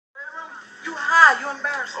too high. You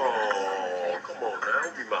embarrassing. Oh, come on now.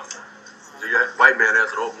 Don't be mouthing. See that white man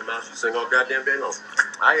has to open the mouth. You sing all goddamn day long.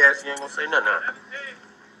 I ask you, ain't gonna say nothing now.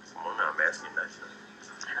 Come on now, I'm asking you nice.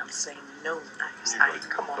 And I'm saying no nice. Hey,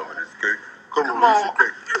 come on. Some of this cake. Come Come on, on.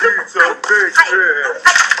 cake. Eat some cake.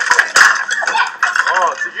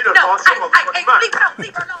 Oh, see, you done bought some of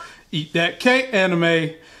Leave her alone. Eat that cake,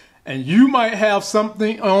 anime, and you might have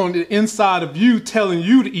something on the inside of you telling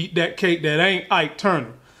you to eat that cake that ain't Ike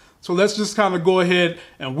Turner. So let's just kind of go ahead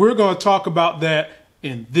and we're going to talk about that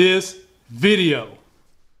in this video.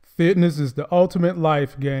 Fitness is the ultimate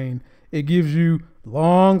life gain. It gives you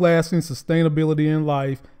long-lasting sustainability in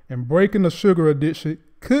life, and breaking the sugar addiction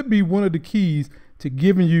could be one of the keys to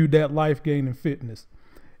giving you that life gain in fitness.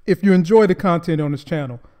 If you enjoy the content on this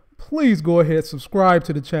channel, please go ahead, subscribe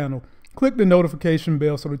to the channel, click the notification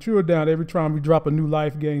bell so that you're down every time we drop a new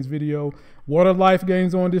life gains video. What are life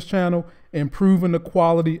gains on this channel? Improving the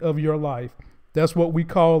quality of your life. That's what we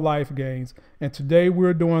call life gains. And today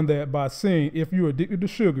we're doing that by seeing if you're addicted to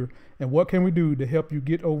sugar and what can we do to help you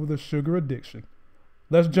get over the sugar addiction.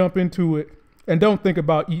 Let's jump into it, and don't think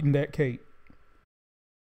about eating that cake.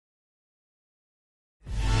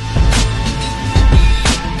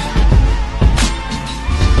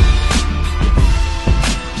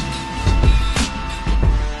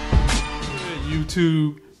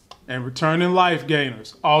 YouTube and returning life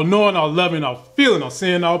gainers, all knowing, all loving, all feeling, all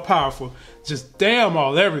seeing, all powerful, just damn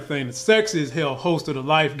all everything, the sexy as hell host of the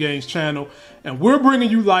Life Gains channel, and we're bringing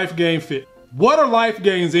you Life Gain Fit. What are life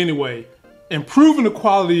gains anyway? Improving the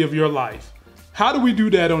quality of your life. How do we do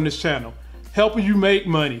that on this channel? Helping you make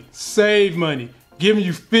money, save money, giving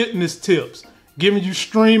you fitness tips, giving you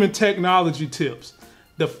streaming technology tips,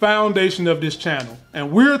 the foundation of this channel.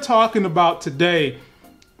 And we're talking about today,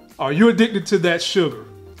 are you addicted to that sugar?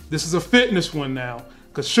 This is a fitness one now,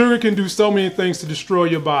 because sugar can do so many things to destroy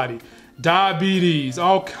your body. Diabetes,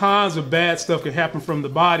 all kinds of bad stuff can happen from the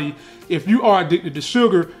body if you are addicted to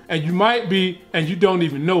sugar, and you might be, and you don't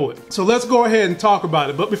even know it. So let's go ahead and talk about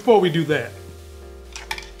it. But before we do that,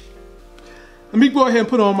 let me go ahead and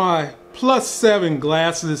put on my +7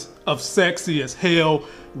 glasses of sexy as hell,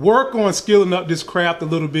 work on skilling up this craft a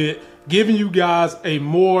little bit, giving you guys a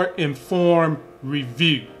more informed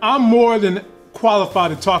review. I'm more than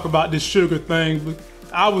qualified to talk about this sugar thing, but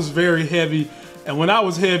I was very heavy, and when I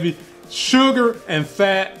was heavy, sugar and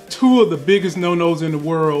fat, two of the biggest no-nos in the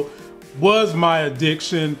world, was my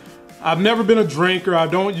addiction. I've never been a drinker, I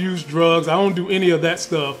don't use drugs, I don't do any of that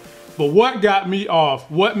stuff, but what got me off,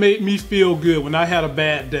 what made me feel good when I had a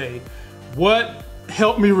bad day, what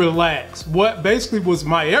helped me relax, what basically was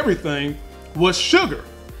my everything, was sugar.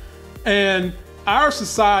 And our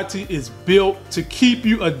society is built to keep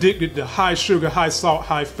you addicted to high sugar, high salt,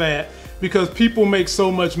 high fat, because people make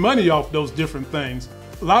so much money off those different things.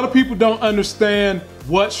 A lot of people don't understand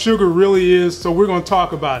what sugar really is, so we're going to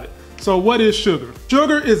talk about it. So what is sugar?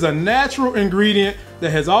 Sugar is a natural ingredient that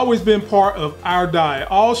has always been part of our diet.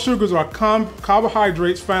 All sugars are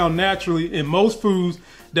carbohydrates found naturally in most foods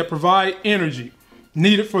that provide energy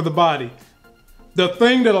needed for the body. The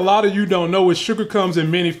thing that a lot of you don't know is sugar comes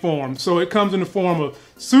in many forms. So it comes in the form of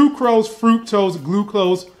sucrose, fructose,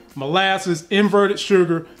 glucose, molasses, inverted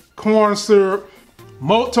sugar, corn syrup,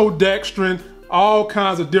 maltodextrin, all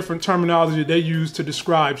kinds of different terminology they use to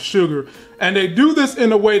describe sugar. And they do this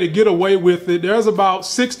in a way to get away with it. There's about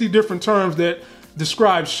 60 different terms that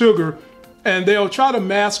describe sugar, and they'll try to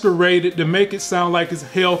masquerade it to make it sound like it's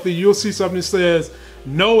healthy. You'll see something that says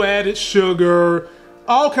no added sugar,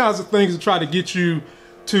 all kinds of things to try to get you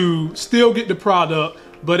to still get the product.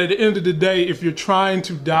 But at the end of the day, if you're trying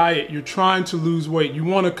to diet, you're trying to lose weight, you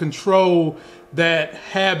want to control that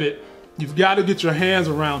habit, you've got to get your hands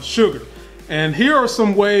around sugar. And here are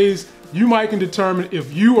some ways you might can determine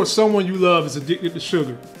if you or someone you love is addicted to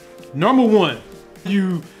sugar. Number one,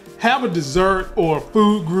 you have a dessert or a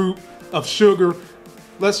food group of sugar.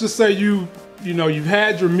 Let's just say you've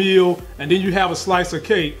had your meal and then you have a slice of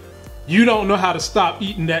cake. You don't know how to stop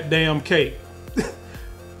eating that damn cake.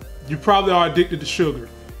 You probably are addicted to sugar.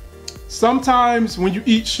 Sometimes when you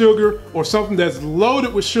eat sugar or something that's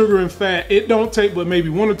loaded with sugar and fat, it don't take but maybe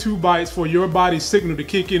 1 or 2 bites for your body's signal to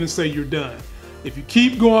kick in and say you're done. If you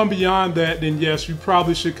keep going beyond that, then yes, you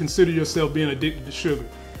probably should consider yourself being addicted to sugar.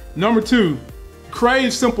 Number 2,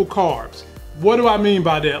 crave simple carbs. What do I mean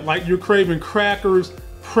by that? Like you're craving crackers,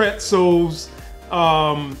 pretzels,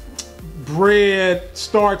 bread,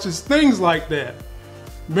 starches, things like that.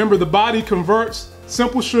 Remember, the body converts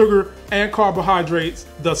simple sugar and carbohydrates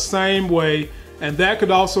the same way, and that could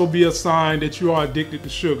also be a sign that you are addicted to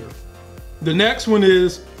sugar. The next one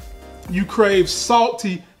is you crave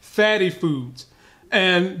salty, fatty foods.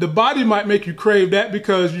 And the body might make you crave that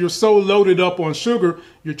because you're so loaded up on sugar,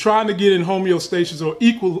 you're trying to get in homeostasis or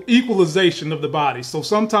equalization of the body. So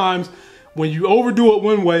sometimes when you overdo it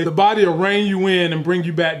one way, the body will rein you in and bring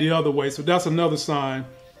you back the other way. So that's another sign.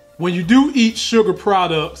 When you do eat sugar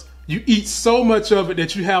products, you eat so much of it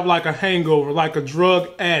that you have like a hangover, like a drug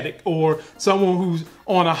addict or someone who's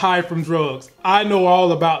on a high from drugs. I know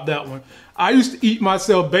all about that one. I used to eat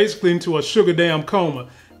myself basically into a sugar damn coma,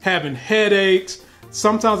 having headaches.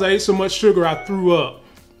 Sometimes I ate so much sugar I threw up.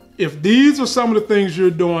 If these are some of the things you're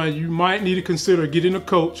doing, you might need to consider getting a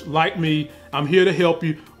coach like me. I'm here to help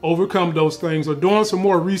you overcome those things, or doing some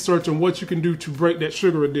more research on what you can do to break that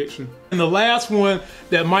sugar addiction. And the last one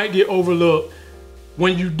that might get overlooked,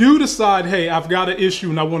 when you do decide, hey, I've got an issue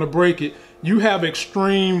and I want to break it, you have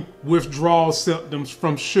extreme withdrawal symptoms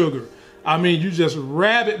from sugar. I mean, you just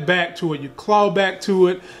rabbit back to it, you claw back to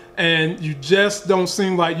it, and you just don't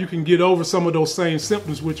seem like you can get over some of those same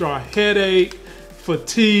symptoms, which are headache,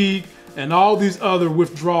 fatigue, and all these other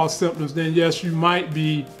withdrawal symptoms. Then yes, you might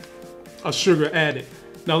be a sugar addict.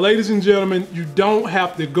 Now, ladies and gentlemen, you don't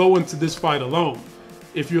have to go into this fight alone.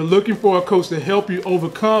 If you're looking for a coach to help you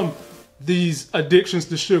overcome these addictions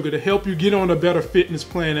to sugar, to help you get on a better fitness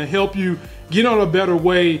plan and help you get on a better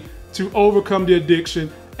way to overcome the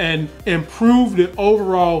addiction and improve the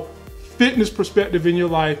overall fitness perspective in your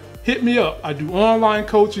life, hit me up. I do online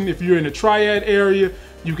coaching. If you're in the Triad area,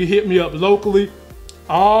 you can hit me up locally.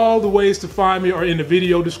 All the ways to find me are in the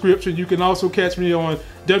video description. You can also catch me on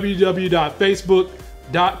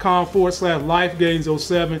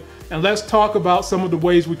www.facebook.com/lifegains07. And let's talk about some of the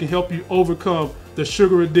ways we can help you overcome the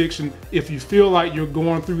sugar addiction if you feel like you're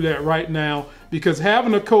going through that right now. Because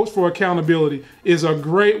having a coach for accountability is a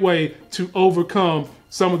great way to overcome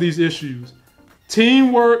some of these issues.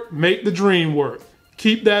 Teamwork make the dream work.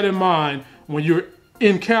 Keep that in mind when you're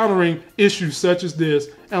encountering issues such as this,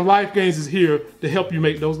 and Life Gains is here to help you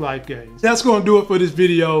make those life gains. That's going to do it for this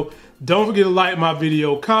video. Don't forget to like my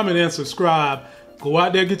video, comment, and subscribe. Go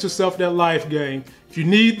out there, get yourself that life gain. If you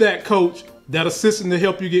need that coach, that assistant to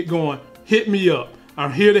help you get going, hit me up.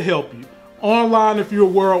 I'm here to help you. Online if you're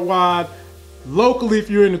worldwide, locally if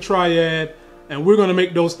you're in the Triad, and we're going to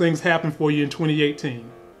make those things happen for you in 2018.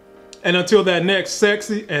 And until that next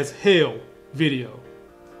sexy as hell video,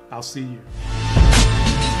 I'll see you.